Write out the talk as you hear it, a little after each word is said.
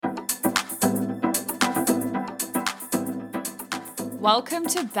Welcome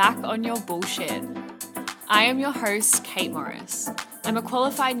to Back on Your Bullshit. I am your host, Kate Morris. I'm a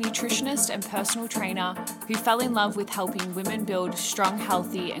qualified nutritionist and personal trainer who fell in love with helping women build strong,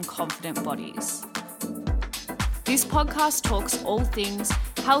 healthy, and confident bodies. This podcast talks all things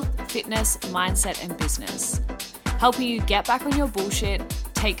health, fitness, mindset, and business, helping you get back on your bullshit,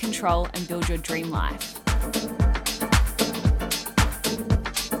 take control, and build your dream life.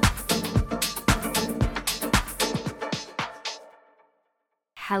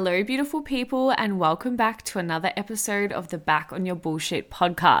 Hello, beautiful people, and welcome back to another episode of the Back on Your Bullshit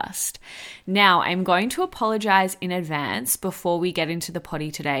podcast. Now, I'm going to apologize in advance before we get into the potty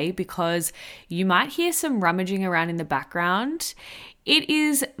today because you might hear some rummaging around in the background. It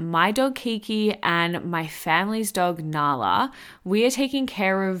is my dog Kiki and my family's dog Nala. We are taking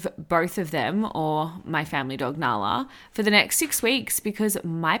care of both of them, or my family dog Nala, for the next 6 weeks because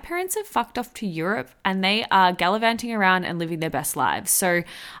my parents have fucked off to Europe and they are gallivanting around and living their best lives. So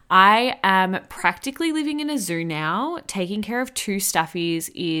I am practically living in a zoo now. Taking care of two stuffies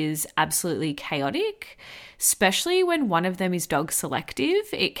is absolutely chaotic, especially when one of them is dog selective.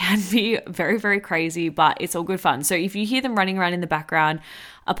 It can be very, very crazy, but it's all good fun. So if you hear them running around in the background,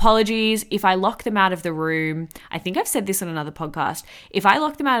 apologies. If I lock them out of the room, I think I've said this on another podcast, if I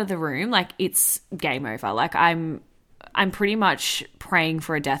lock them out of the room, like it's game over. Like I'm pretty much praying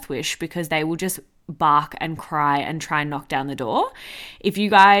for a death wish because they will just bark and cry and try and knock down the door. If you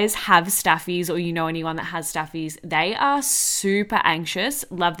guys have staffies or you know anyone that has staffies, they are super anxious,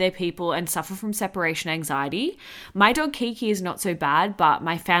 love their people, and suffer from separation anxiety. My dog Kiki is not so bad, but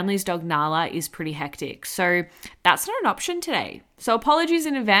my family's dog Nala is pretty hectic. So that's not an option today. So apologies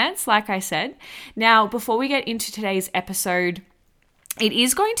in advance, like I said. Now, before we get into today's episode, it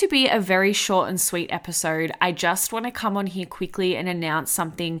is going to be a very short and sweet episode. I just want to come on here quickly and announce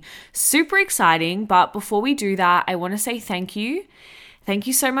something super exciting. But before we do that, I want to say thank you. Thank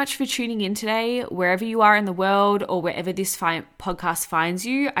you so much for tuning in today, wherever you are in the world or wherever this podcast finds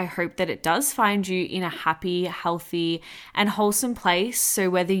you. I hope that it does find you in a happy, healthy, and wholesome place.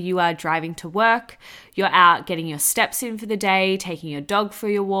 So whether you are driving to work, you're out getting your steps in for the day, taking your dog for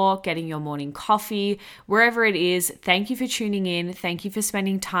your walk, getting your morning coffee, wherever it is, thank you for tuning in. Thank you for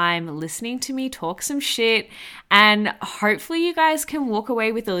spending time listening to me talk some shit. And hopefully you guys can walk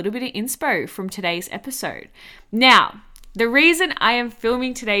away with a little bit of inspo from today's episode. Now, the reason I am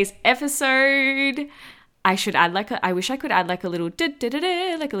filming today's episode, I wish I could add like a little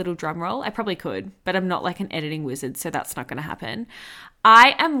like a little drum roll. I probably could, but I'm not like an editing wizard, so that's not going to happen.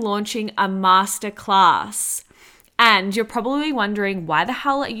 I am launching a masterclass. And you're probably wondering, why the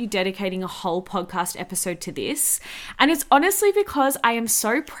hell are you dedicating a whole podcast episode to this? And it's honestly because I am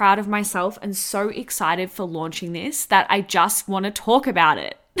so proud of myself and so excited for launching this that I just want to talk about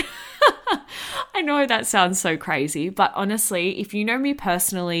it. I know that sounds so crazy, but honestly, if you know me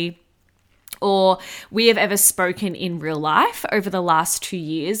personally, or we have ever spoken in real life over the last 2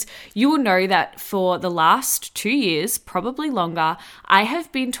 years, you will know that for the last 2 years, probably longer, I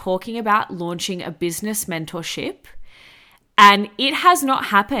have been talking about launching a business mentorship. And it has not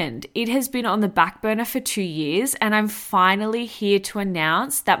happened. It has been on the back burner for 2 years, and I'm finally here to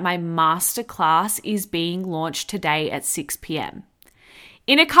announce that my masterclass is being launched today at 6 p.m.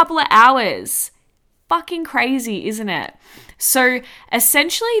 in a couple of hours. Fucking crazy, isn't it? So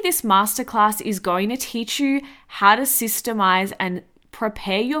essentially, this masterclass is going to teach you how to systemize and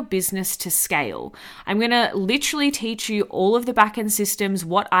prepare your business to scale. I'm going to literally teach you all of the back-end systems,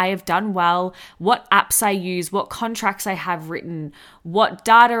 what I have done well, what apps I use, what contracts I have written, what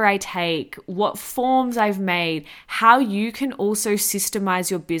data I take, what forms I've made, how you can also systemize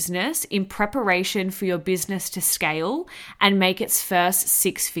your business in preparation for your business to scale and make its first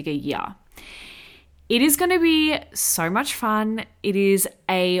six-figure year. It is going to be so much fun. It is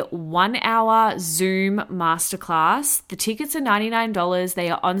a 1 hour Zoom masterclass. The tickets are $99. They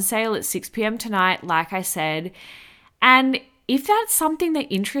are on sale at 6 p.m. tonight, like I said. And if that's something that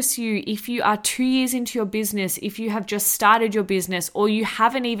interests you, if you are 2 years into your business, if you have just started your business, or you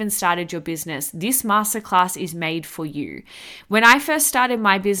haven't even started your business, this masterclass is made for you. When I first started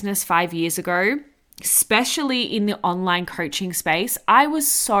my business 5 years ago, especially in the online coaching space, I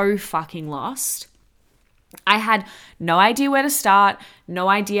was so fucking lost. I had no idea where to start, no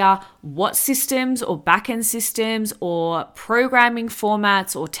idea what systems or backend systems or programming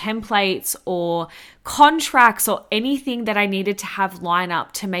formats or templates or contracts or anything that I needed to have line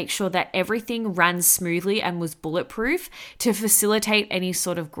up to make sure that everything ran smoothly and was bulletproof to facilitate any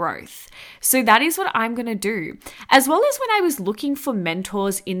sort of growth. So that is what I'm going to do. As well as when I was looking for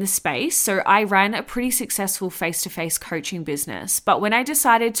mentors in the space, so I ran a pretty successful face-to-face coaching business, but when I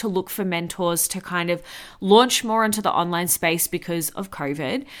decided to look for mentors to kind of launch more into the online space because of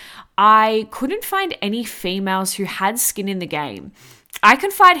COVID, I couldn't find any females who had skin in the game. I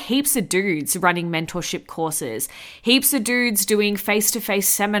can find heaps of dudes running mentorship courses, heaps of dudes doing face-to-face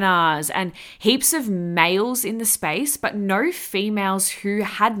seminars, and heaps of males in the space, but no females who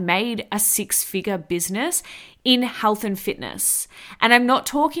had made a six-figure business in health and fitness. And I'm not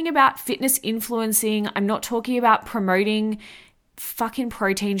talking about fitness influencing. I'm not talking about promoting fucking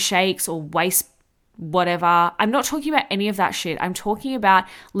protein shakes or waist whatever. I'm not talking about any of that shit. I'm talking about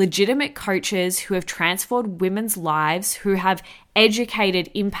legitimate coaches who have transformed women's lives, who have educated,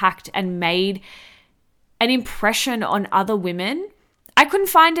 impact, and made an impression on other women. I couldn't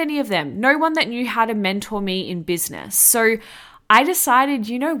find any of them. No one that knew how to mentor me in business. So I decided,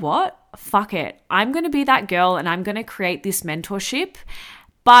 you know what? Fuck it. I'm going to be that girl and I'm going to create this mentorship.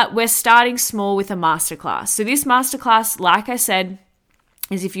 But we're starting small with a masterclass. So this masterclass, like I said,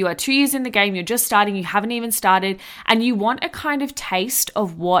 is if you are 2 years in the game, you're just starting, you haven't even started, and you want a kind of taste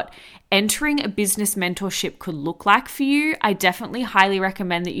of what entering a business mentorship could look like for you, I definitely highly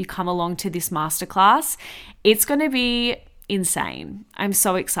recommend that you come along to this masterclass. It's going to be insane. I'm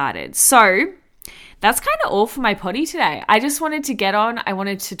so excited. So that's kind of all for my potty today. I just wanted to get on. I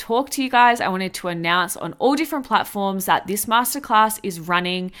wanted to talk to you guys. I wanted to announce on all different platforms that this masterclass is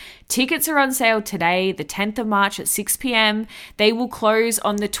running. Tickets are on sale today, the 10th of March at 6 p.m. They will close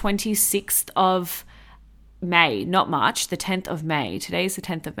on the 26th of May, not March, the 10th of May. Today is the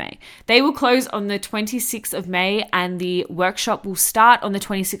 10th of May. They will close on the 26th of May and the workshop will start on the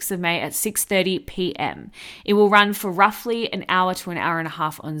 26th of May at 6:30 p.m. It will run for roughly an hour to an hour and a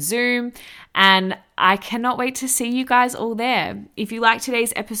half on Zoom, and I cannot wait to see you guys all there. If you like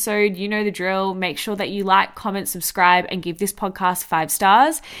today's episode, you know the drill. Make sure that you like, comment, subscribe, and give this podcast 5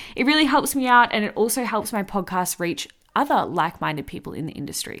 stars. It really helps me out, and it also helps my podcast reach other like-minded people in the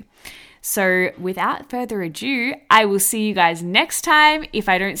industry. So without further ado, I will see you guys next time. If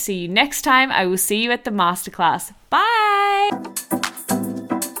I don't see you next time, I will see you at the masterclass. Bye.